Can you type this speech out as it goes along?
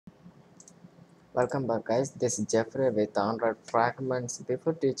Welcome back guys, this is Jeffrey with Android Fragments.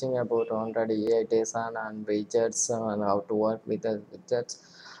 Before teaching about Android AI design and widgets and how to work with the widgets,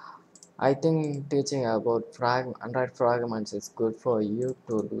 I think teaching about Android Fragments is good for you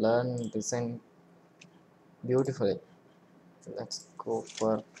to learn design beautifully. Let's go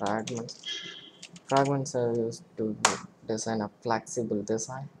for Fragments. Fragments are used to design a flexible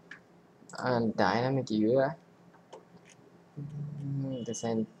design and dynamic UI.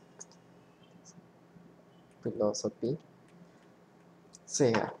 Design philosophy. So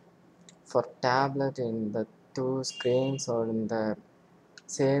here, for tablet in the two screens or in the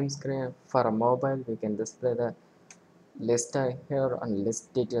same screen, for a mobile we can display the list here and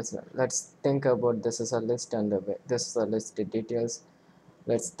list details. Let's think about this is a list and this is a list details.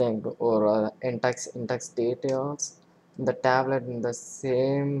 Let's think or index details. In the tablet in the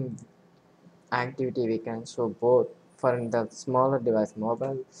same activity we can show both. For in the smaller device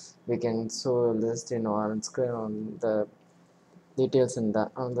mobile we can show list in one screen on the details in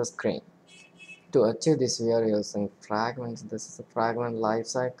the on the screen. To achieve this we are using fragments. This is a fragment life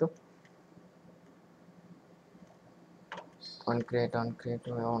cycle. On create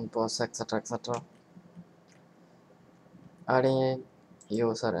on post, etc. Adding a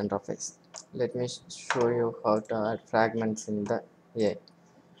user interface. Let me show you how to add fragments in the AI.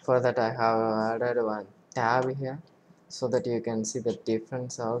 For that I have added one tab here so that you can see the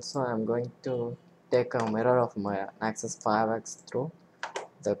difference. Also I'm going to take a mirror of my Nexus 5X through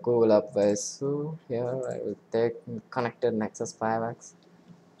the Google App Base. So here I will take connected Nexus 5X.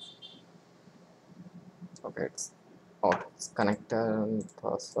 Okay, it's connected and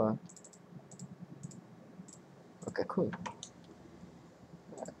password. Okay, cool.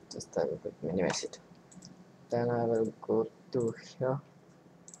 Just I will minimize it. Then I will go to here.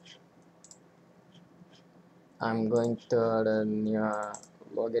 I'm going to add a new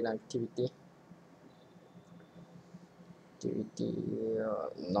login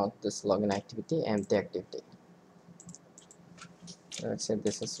not this login activity, empty activity. Let's say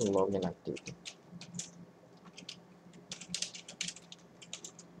this is login activity.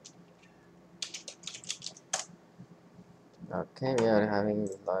 Okay, we are having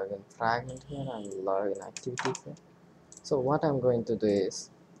login fragment here and login activity here. So what I'm going to do is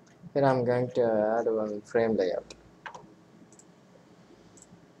here I'm going to add one frame layout.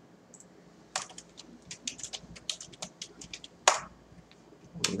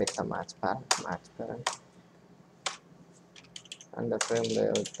 With the match parent, and the frame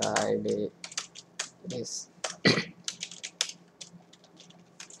layout ID is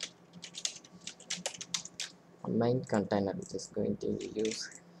main container, which is going to use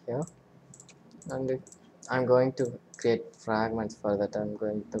here. And I'm going to create fragments. For that I'm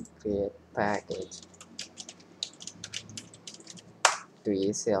going to create package to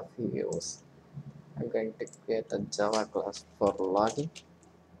easy of use. I'm going to create a Java class for login.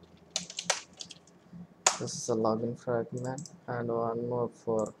 This is a login fragment, and one more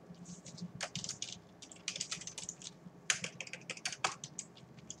for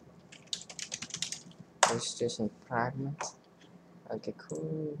registration fragments. Okay,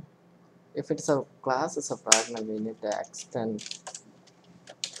 cool. If it's a class is a fragment, we need to extend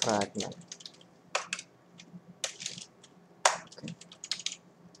fragment. Okay.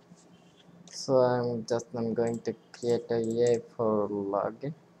 So I'm going to create a EA for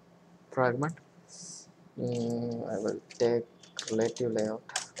login fragment. I will take relative layout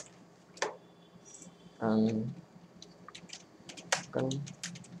and content.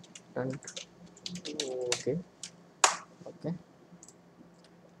 Okay, okay.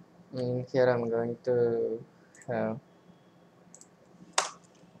 Here I'm going to have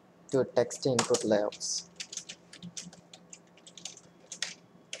two text input layouts.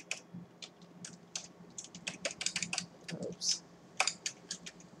 Oops.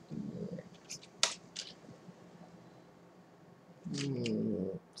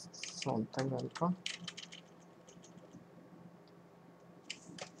 Something alpha.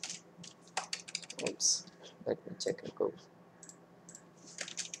 Oops. Let me check and go.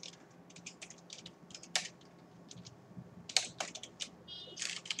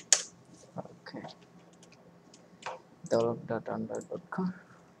 Okay. Develop.android.com.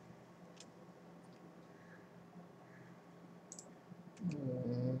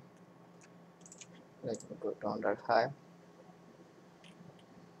 Let me go to Android Hive.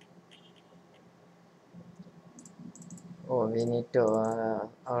 Oh, we need to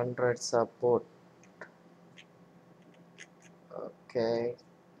Android support. Okay.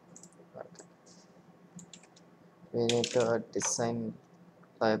 We need to design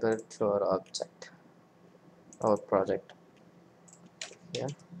library to our object, our project. Yeah.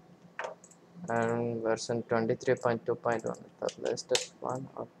 and version 23.2.1 the latest one.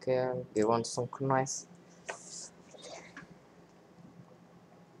 Okay, we want synchronize.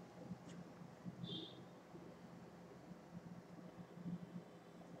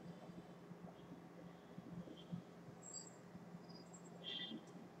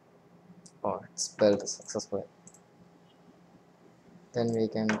 Oh, it's built successfully. Then we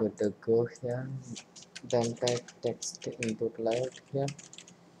can go to go here, then type text input layout here.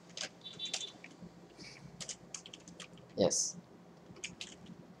 Yes,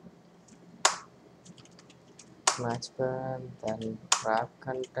 match parent, then wrap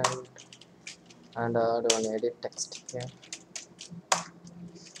content, and add one edit text here.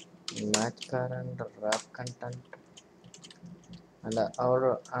 Match parent, wrap content, and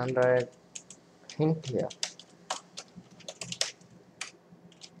our Android hint here.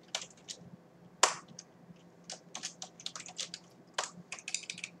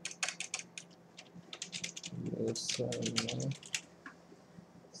 Username,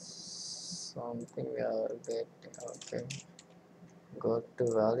 something we are getting. Okay, go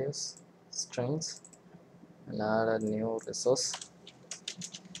to values, strings, and add a new resource.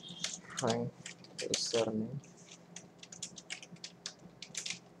 Find username.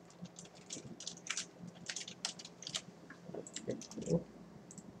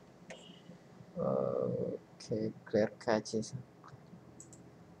 Okay, clear catches.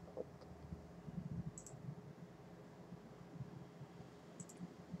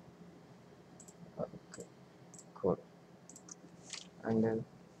 Okay, cool. And then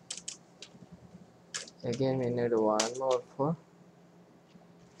again we need one more for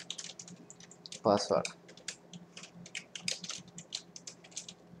password.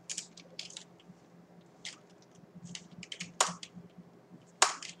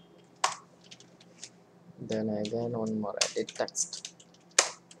 Then again one more edit text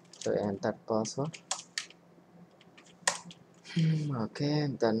to enter password. Okay,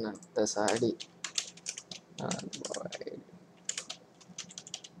 then this ID. Android.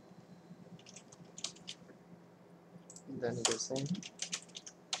 Then the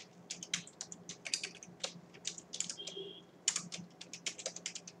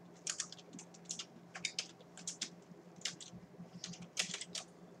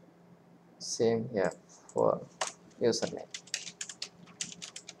same here for username.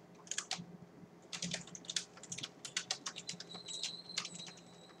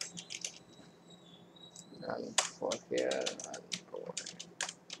 And for here Android.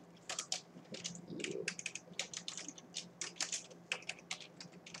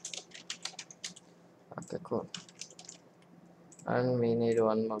 Okay, cool. And we need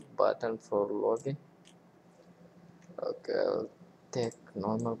one more button for login. Okay, I'll take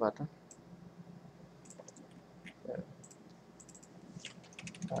normal button.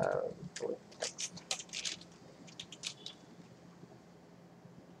 Put text.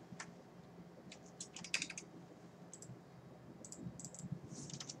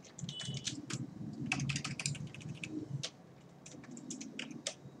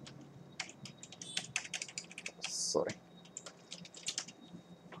 Sorry.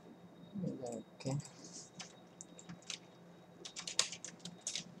 Okay.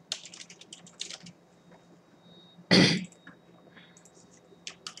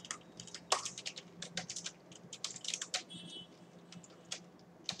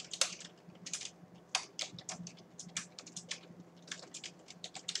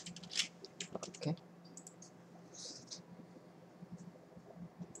 Okay.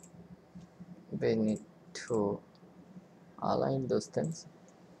 We need to align those things.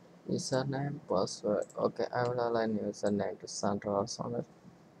 Username, password. Okay, I will align username to center or somewhere.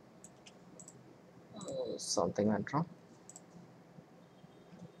 Something went wrong.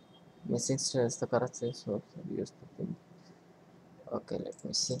 Missing stress the correct source. Use the thing. Okay, let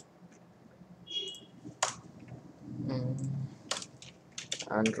me see.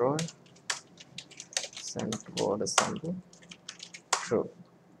 Android send word assembly true.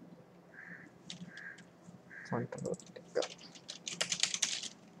 Control go.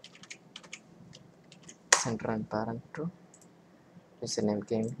 Center and parent true. Username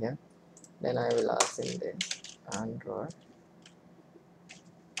came here. Then I will ask in the Android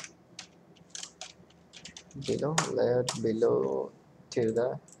below layout below to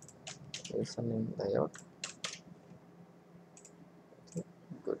the username layout.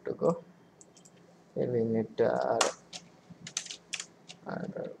 Good to go. Here we need to add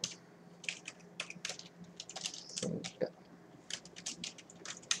sync.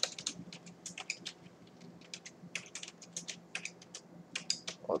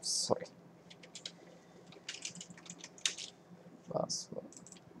 Oh, sorry. Password.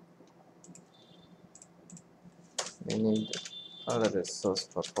 we need other resource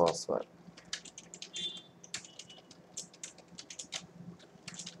for password.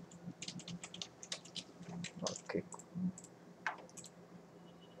 Okay,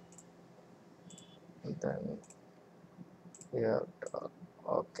 then we have to,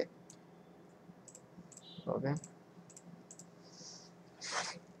 okay, okay.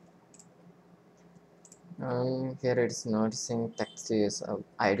 Here it's noticing text is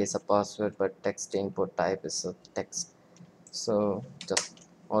ID is a password, but text input type is a text. So just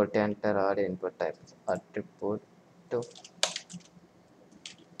alt enter or input type attribute to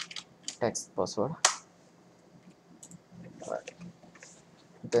text password.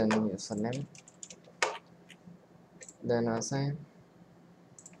 Then username. Then assign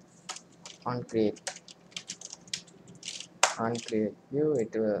on create view.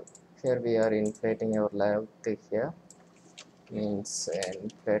 It here we are inflating our layout here. Means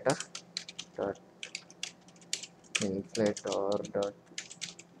inflator dot inflator dot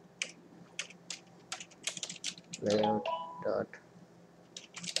layout dot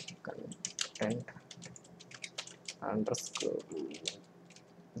content underscore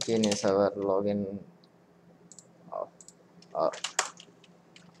again is our login of or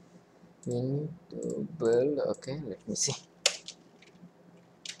we need to build. Okay, let me see.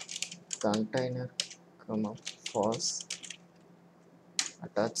 Container comma false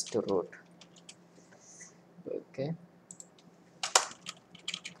attached to root. Okay,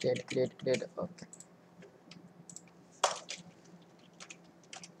 create. Okay,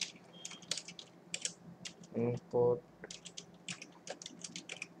 import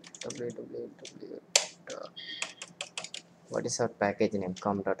www. What is our package name?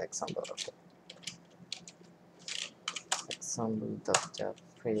 com.example. Okay, example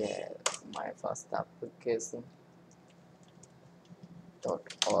my first application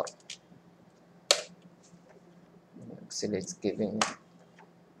 .org. Actually, it's giving.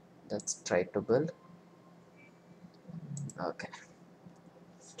 Let's try to build. Okay.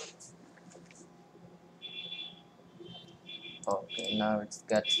 Okay, now it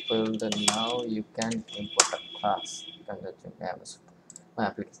gets filled, and now you can import a class. You can just my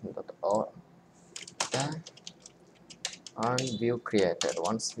application.org. Then on view created.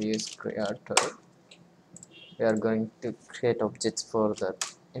 Once view is created, we are going to create objects for the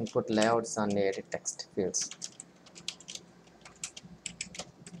input layouts and edit text fields.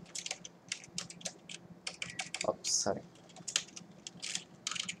 Oops, sorry.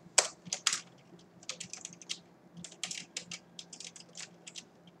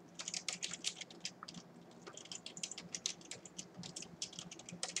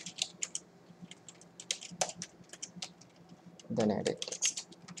 Then edit text.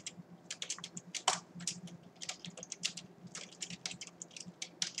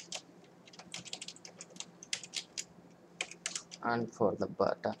 And for the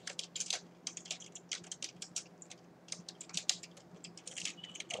button,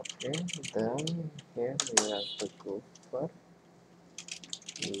 okay, then here we have to go for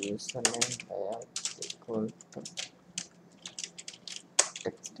username layout equal to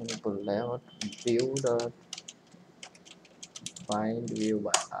text input layout view dot find view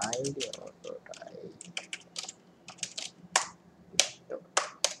by id or dot id.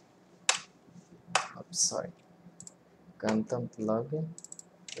 Oops, sorry. Content login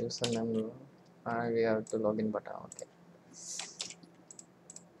username and we have to login button. Okay,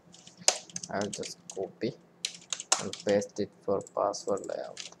 I'll just copy and paste it for password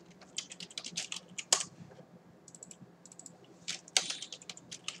layout.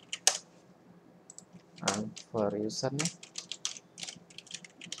 And for username,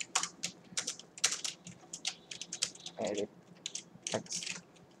 edit text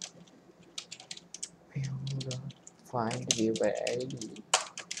view dot find view by id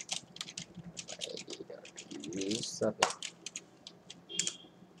dot username.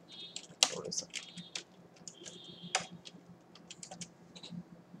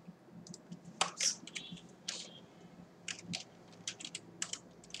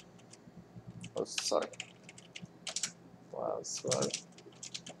 Oh, sorry. Password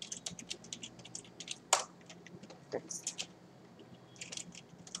text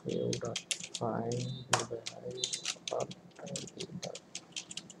view dot find view by id dot id dot.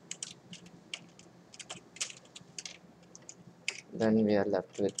 Then we are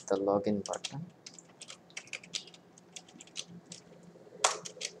left with the login button.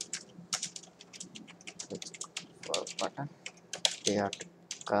 For button, we have to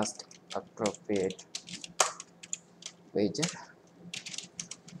cast appropriate widget.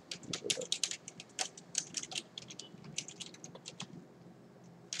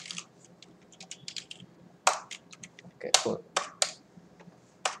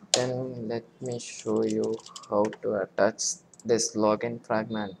 Then let me show you how to attach this login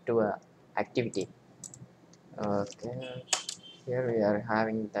fragment to a activity. Okay, here we are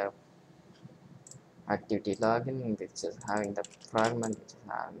having the activity login, which is having the fragment, which is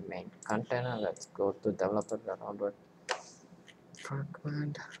our main container. Let's go to developer download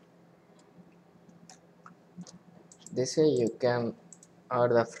fragment. This way you can add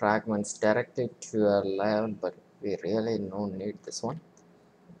the fragments directly to your layout, but we really don't need this one.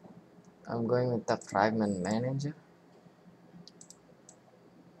 I'm going with the fragment manager.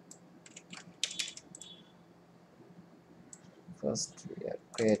 First we are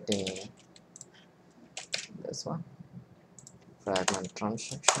creating this one, fragment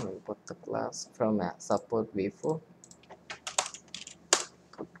transaction. We put the class from a support v4,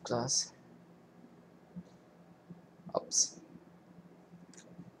 put class, oops,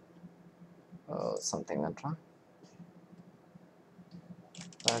 oh, something went wrong.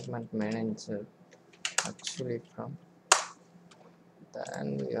 Fragment manager, actually from,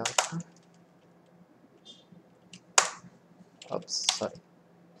 then we have to, oops, sorry.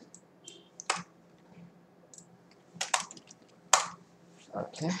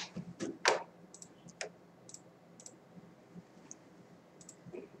 Okay,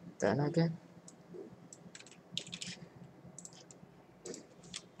 then again,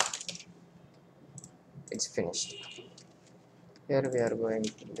 it's finished. Here we are going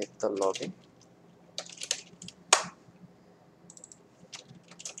with the login.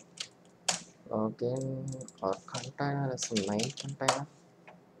 Login or container is the main container.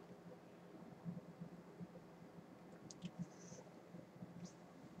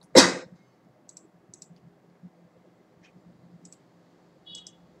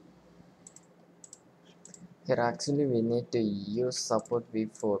 Here actually we need to use support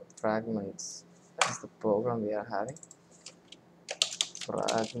v4 fragments. That is the program we are having.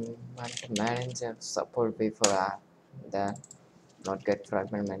 Fragment manager support v4 app. Then not get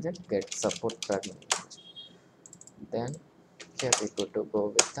fragment manager, get support fragment manager. Then here we go to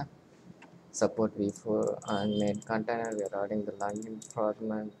go with the support v4 and main container. We are adding the login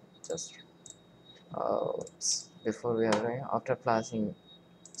fragment. Just before we are going, after flashing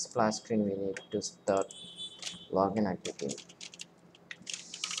splash screen, we need to start login activity,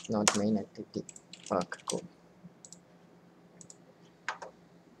 not main activity. Okay, cool.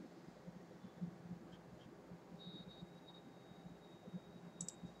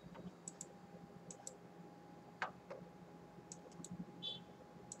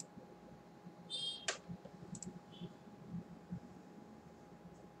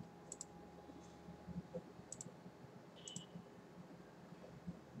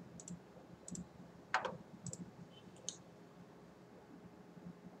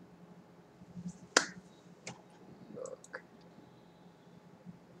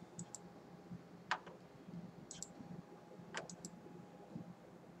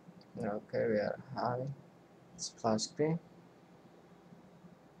 Okay, we are having splash screen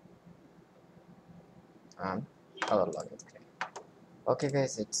and our login screen. Okay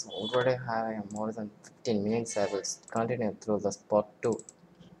guys, it's already having more than 15 minutes. I will continue through the part 2.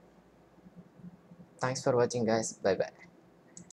 Thanks for watching guys. Bye bye.